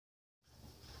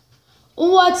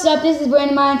What's up? This is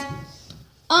Brandon Mines.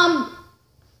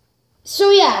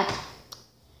 So yeah.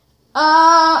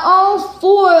 All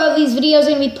 4 of these videos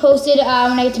are gonna be posted when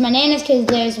I get to my nana's because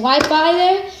there's Wi-Fi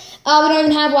there. We don't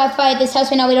even have Wi-Fi at this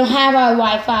house right now. We don't have our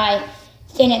Wi-Fi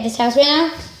thing at this house right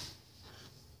now.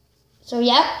 So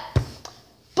yeah.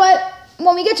 But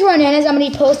when we get to our nana's, I'm gonna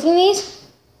be posting these.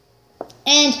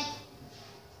 And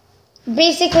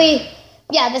basically,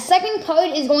 yeah, the second part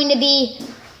is going to be,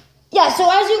 yeah, so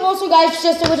as you also guys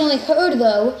just originally heard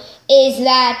though, is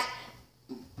that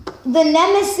the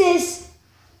nemesis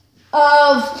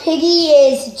of Piggy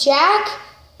is Jack.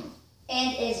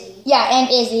 And Izzy. Yeah, and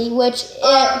Izzy, which...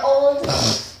 Our old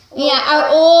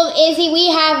Izzy.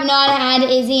 We have not had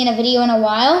Izzy in a video in a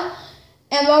while.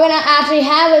 And we're going to actually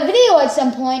have a video at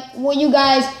some point where you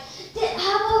guys...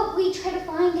 How about we try to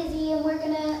find Izzy and we're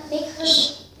going to make her...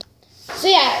 So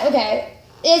yeah, okay.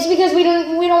 It's because we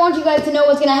don't want you guys to know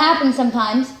what's going to happen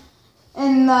sometimes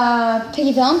in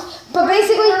Piggy films. But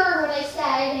basically... You heard what I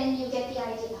said and you get the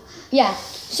idea. Yeah.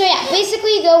 So yeah,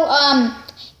 basically though,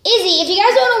 Izzy, if you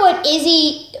guys don't know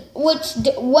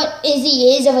what Izzy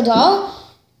is of a doll,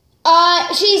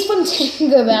 she's from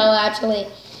Tinkerbell actually.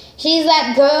 She's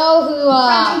that girl who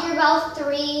from Tinkerbell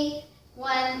 3,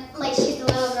 when she's the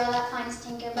little girl that finds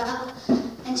Tinkerbell,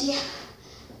 and she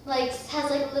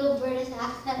has a little British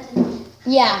accent, and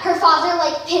yeah, her father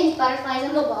pins butterflies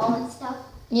on the wall and stuff.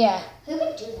 Yeah. Who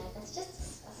would do that? That's just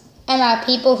disgusting. And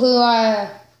people who are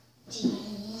Genius.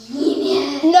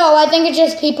 No, I think it's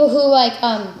just people who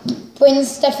bring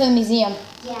stuff to the museum.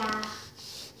 Yeah.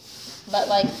 But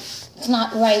it's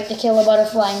not right to kill a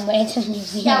butterfly and bring it to the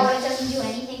museum. Yeah, when it doesn't do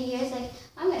anything here, it's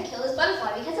I'm gonna kill this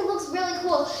butterfly because it looks really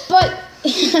cool.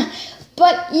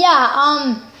 But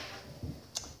yeah,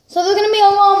 so there's gonna be a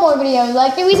lot more videos.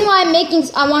 The reason why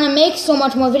I want to make so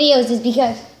much more videos is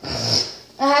because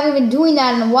I haven't been doing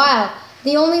that in a while.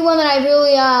 The only one that I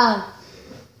really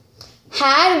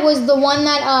had was the one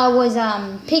that was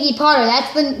Piggy Potter.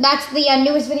 That's the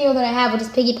newest video that I have, which is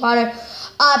Piggy Potter.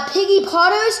 Piggy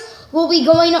Potters will be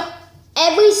going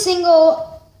every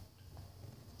single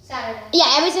Saturday.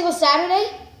 Yeah, every single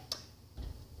Saturday.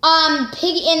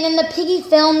 Piggy, and then the Piggy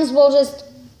films will just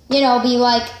be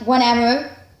whenever.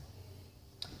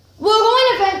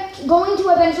 We're going to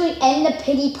eventually end the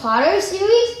Piggy Potter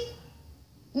series.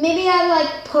 Maybe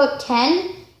at part 10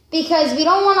 because we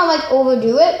don't want to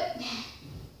overdo it.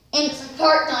 And it's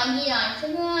part 99.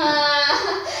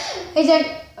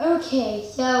 Okay,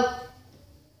 so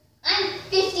I'm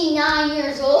 59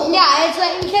 years old. Yeah, it's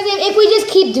because if we just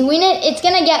keep doing it, it's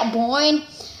gonna get boring.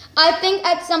 I think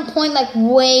at some point,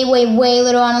 way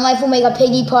later on in life, we'll make a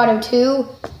Piggy Potter 2.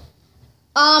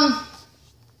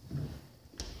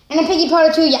 And a Piggy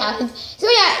Potter 2, yeah. So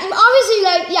yeah, obviously,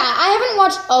 I haven't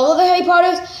watched all of the Harry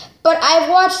Potters, but I've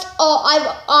watched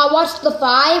watched the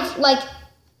 5,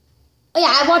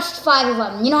 I watched 5 of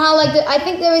them. You know how, I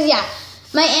think there was,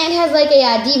 my aunt has, a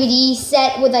DVD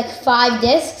set with, 5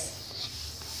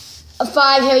 discs of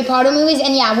 5 Harry Potter movies,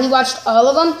 and, we watched all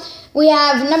of them. We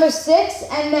have number 6,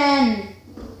 and then,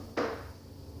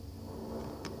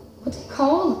 what's it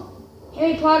called?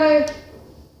 Harry Potter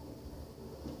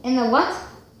and the what?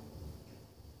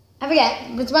 I forget.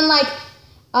 It's when, I still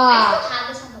have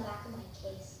this on the back of my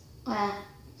case.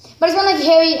 But it's when,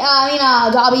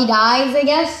 Dobby dies, I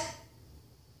guess.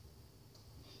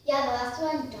 Yeah, the last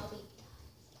one, Dobby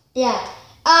dies. Yeah.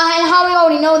 And how we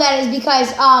already know that is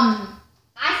because, I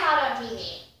saw it on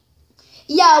TV.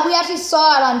 Yeah, we actually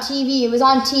saw it on TV. It was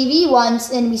on TV once,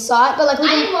 and we saw it, but, we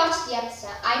I didn't watch the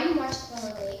episode. I didn't watch the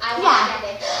movie. I watched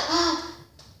it.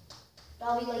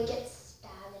 Dobby, gets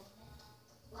stabbed.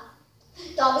 What?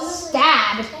 Dobby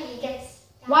stabbed? Yeah, he gets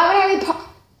stabbed. Why would Harry Potter...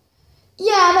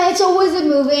 Yeah, but it's a wizard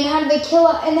movie, and how did they kill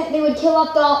up... And they would kill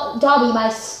up Dobby by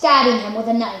stabbing him with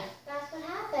a knife. That's what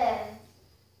happened.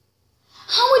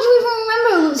 How would you even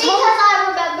remember? Because I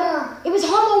remember. It was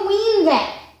Halloween then.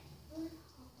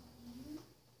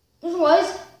 This was.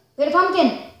 We had a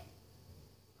pumpkin.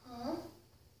 Huh?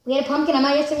 We had a pumpkin.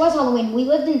 Yes, it was Halloween. We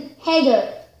lived in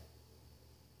Hager.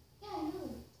 Yeah, I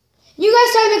know. You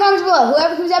guys tell me in the comments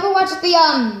below. Who's ever watched the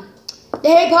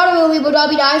Harry Potter movie where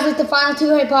Dobby dies, the final 2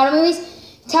 Harry Potter movies,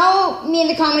 tell me in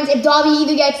the comments if Dobby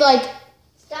either gets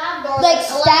stabbed or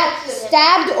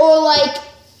stabbed or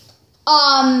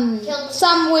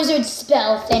some wizard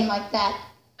spell thing like that.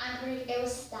 I'm pretty sure it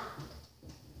was stabbed.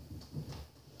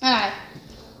 Alright.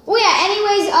 Well, yeah,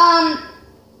 anyways,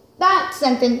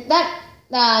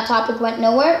 that topic went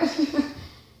nowhere.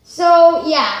 So,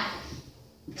 yeah.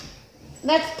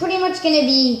 That's pretty much gonna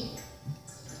be...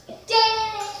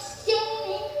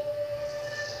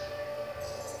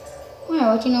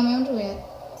 Wow, what you know me on Juliet?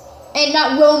 And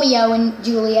not Romeo and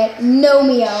Juliet.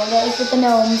 Nomeo. That is with the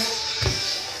gnomes.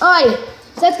 Alrighty.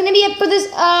 So that's gonna be it for this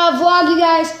vlog, you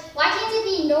guys. Why can't it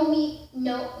be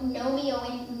Nomeo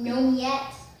and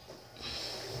Nomiette?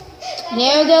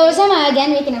 There goes Emma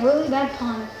again making a really bad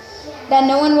pun that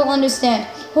no one will understand.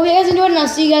 Hope you guys enjoyed and I'll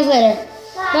see you guys later.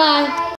 Bye.